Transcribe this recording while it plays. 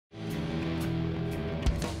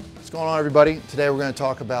What's going on, everybody? Today we're going to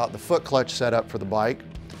talk about the foot clutch setup for the bike.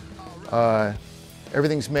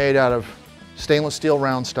 Everything's made out of stainless steel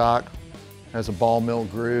round stock, has a ball mill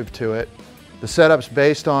groove to it. The setup's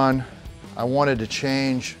based on, I wanted to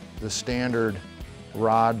change the standard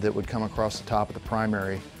rod that would come across the top of the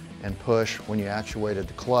primary and push when you actuated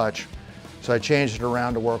the clutch. So I changed it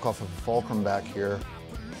around to work off of a fulcrum back here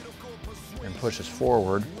and pushes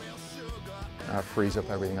forward. Frees up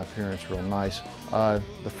everything up here and it's real nice.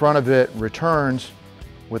 The front of it returns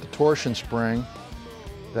with a torsion spring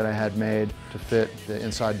that I had made to fit the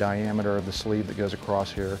inside diameter of the sleeve that goes across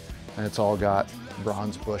here. And it's all got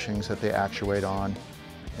bronze bushings that they actuate on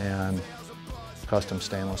and custom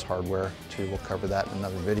stainless hardware too. We'll cover that in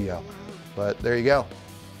another video. But there you go,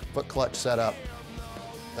 foot clutch setup.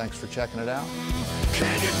 Thanks for checking it out.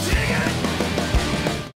 Can you dig it?